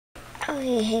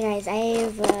Okay, hey guys, I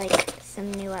have like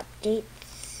some new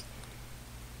updates.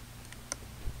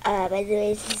 By the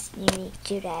way, this is unique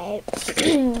today.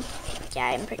 Yeah,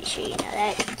 I'm pretty sure you know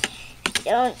that. If you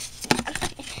don't,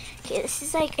 okay, this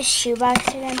is like a shoebox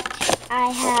for them. I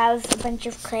have a bunch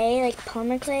of clay, like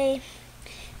polymer clay,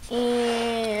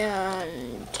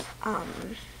 and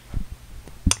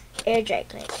air dry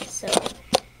clay. So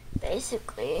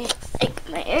basically, like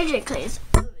my air dry clay is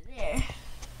over there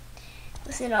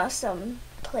with an awesome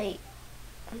plate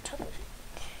on top of it,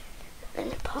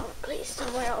 and the polymer clay is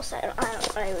somewhere else. I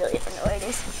really don't know where it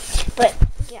is, but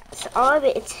yeah. So all of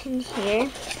it's in here.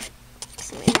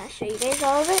 So I'm gonna show you guys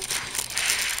all of it.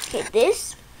 Okay,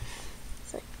 this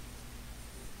is like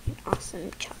an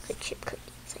awesome chocolate chip cookie.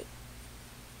 It's like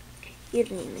you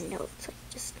don't even know. It's like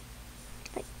just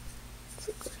like it's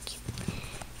like really cute.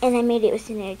 And I made it with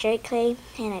an air dry clay,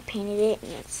 and I painted it,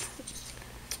 and it's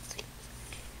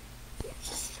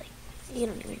just like you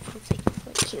don't even know. It's like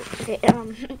really cute. Okay,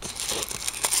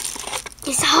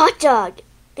 this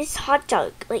hot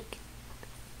dog, like,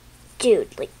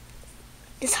 dude, like,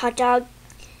 this hot dog,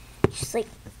 is just like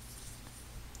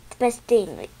the best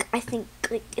thing. Like, I think,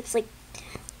 like, it's like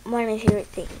one of my favorite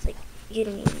things. Like, you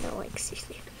don't even know, like,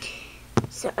 seriously.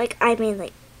 So, like, I mean,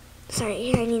 like,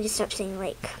 sorry, I need to stop saying,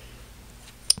 like,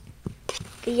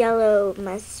 the yellow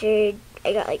mustard.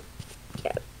 I got, like,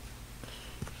 yeah.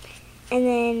 And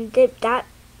then that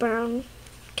brown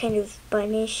kind of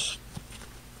bunish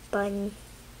bun.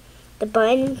 The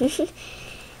bun. If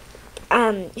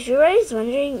you're always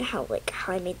wondering how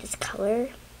I made this color,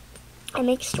 I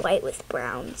mixed white with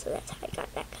brown, so that's how I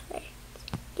got that color.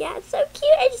 Yeah, it's so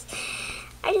cute.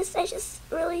 I just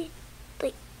really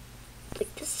like this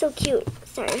is so cute.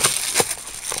 Sorry.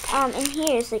 And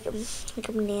here's like a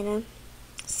banana,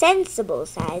 sensible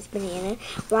size banana.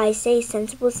 Why I say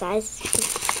sensible size is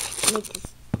because I made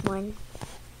this one.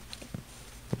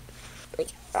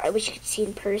 Like I wish you could see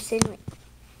in person. Like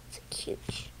it's like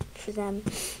huge for them.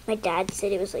 My dad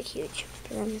said it was like huge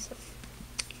for them. So.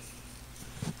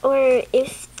 Or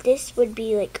if this would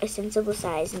be like a sensible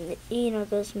size, and you know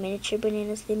those miniature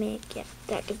bananas they make, yeah,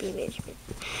 that could be miniature.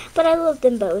 But I love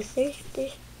them both.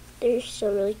 They're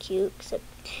still really cute, except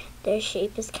their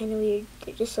shape is kind of weird.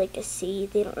 They're just like a C.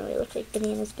 They don't really look like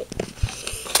bananas, but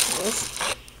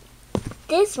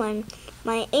this one,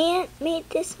 my aunt made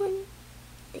this one.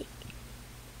 It's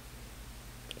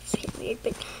kind of weird,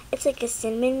 but it's like a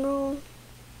cinnamon roll.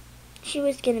 She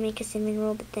was gonna make a cinnamon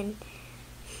roll, but then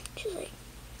she was like,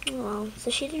 oh, well, so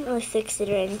she didn't really fix it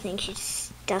or anything. She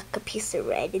just stuck a piece of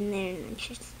red in there,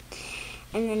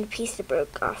 and then the piece that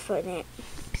broke off on it.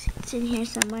 It's in here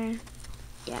somewhere.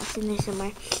 Yeah, it's in there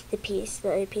somewhere. The other piece,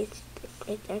 right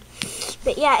there.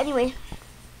 But yeah, anyway,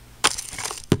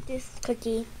 this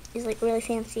cookie is like really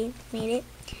fancy. Made it.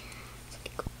 It's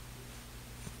like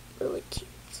really cute.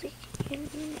 It's like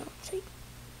it's like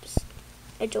just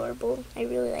adorable. I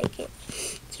really like it.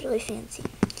 It's really fancy.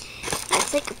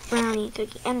 It's like a brownie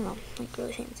cookie. I don't know, like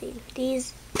really fancy.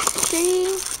 These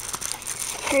 3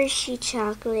 Hershey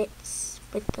chocolates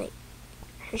with like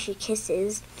Hershey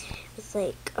Kisses with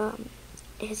like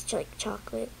it's like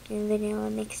chocolate and vanilla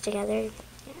mixed together. Yeah.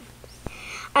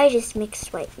 I just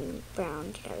mixed white and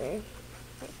brown together.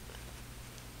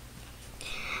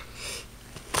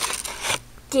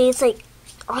 These like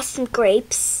awesome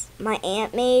grapes my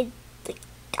aunt made. Like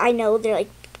I know they're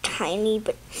like tiny,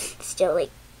 but still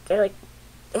like they're like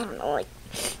I don't know, like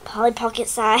Polly Pocket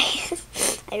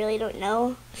size. I really don't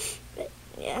know, but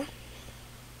yeah,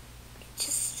 it's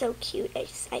just so cute. I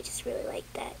just really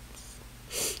like that.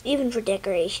 Even for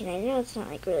decoration, I know it's not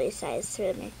like really a size for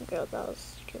American Girl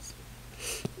dolls, because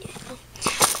yeah.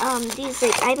 These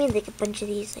like I made like a bunch of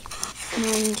these, like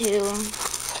 1, 2.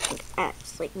 I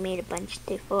just like made a bunch.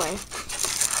 3, 4.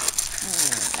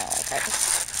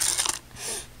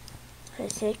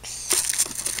 6,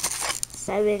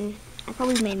 7. I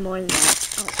probably made more than that.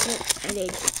 Oh, I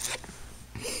did.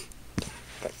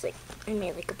 That's like, I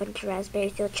made like a bunch of raspberry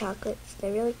filled chocolates.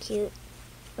 They're really cute.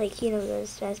 Like, you know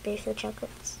those raspberry filled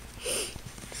chocolates.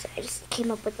 So I just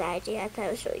came up with that idea. I thought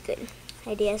it was a really good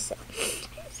idea, so I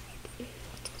just made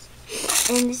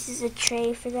them. And this is a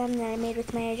tray for them that I made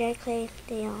with my air dry clay.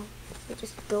 They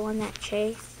just go on that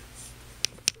tray.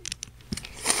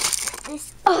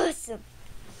 This awesome,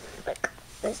 look,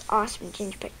 this awesome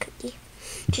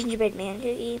gingerbread man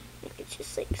cookie. It's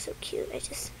just like so cute.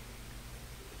 It's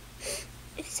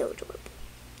so adorable.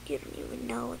 You don't even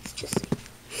know. It's just like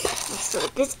so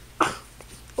this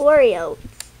Oreo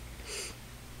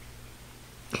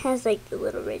has like the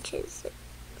little ridges. Like,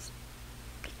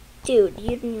 dude,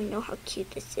 you don't even know how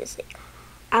cute this is. Like,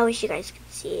 I wish you guys could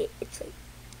see it. It's like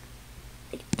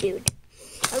dude.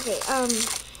 Okay,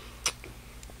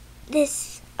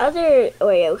 this other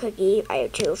Oreo cookie, I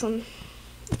have 2 of them.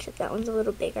 Except that one's a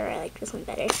little bigger. I like this one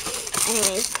better.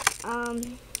 Anyways, yeah,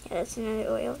 that's another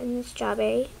Oreo. And the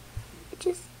strawberry. It's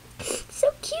just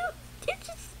so cute. It's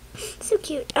just so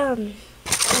cute. And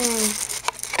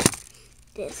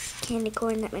this candy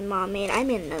corn that my mom made. I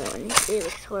made another one. It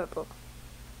looks horrible.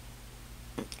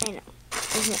 I know.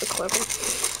 Doesn't it look horrible?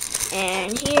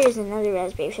 And here's another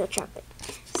raspberry filled chocolate.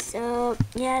 So,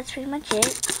 yeah, that's pretty much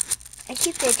it. I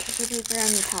keep the tissue paper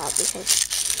on the top because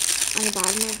on the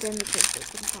bottom of them because they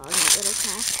can fall in that little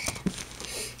crack.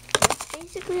 That's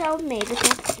basically all made with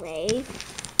my clay.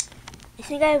 I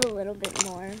think I have a little bit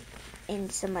more in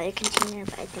some other container,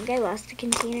 but I think I lost the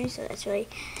container, so that's really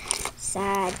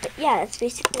sad. But yeah, that's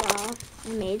basically all I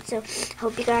made. So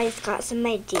hope you guys got some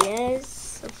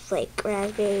ideas of like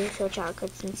raspberry filled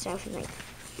chocolates and stuff and like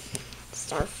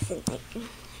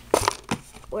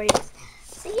Oreos.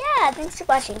 So yeah, thanks for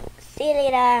watching. See you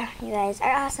later. You guys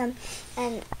are awesome.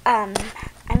 And I'm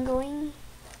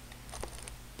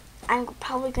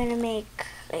probably gonna make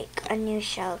like a new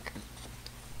show,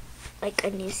 like a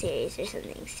new series or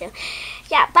something. So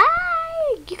yeah,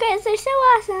 bye. You guys are so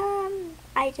awesome.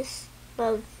 I just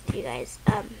love you guys.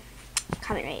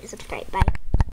 Comment, rate, subscribe. Bye.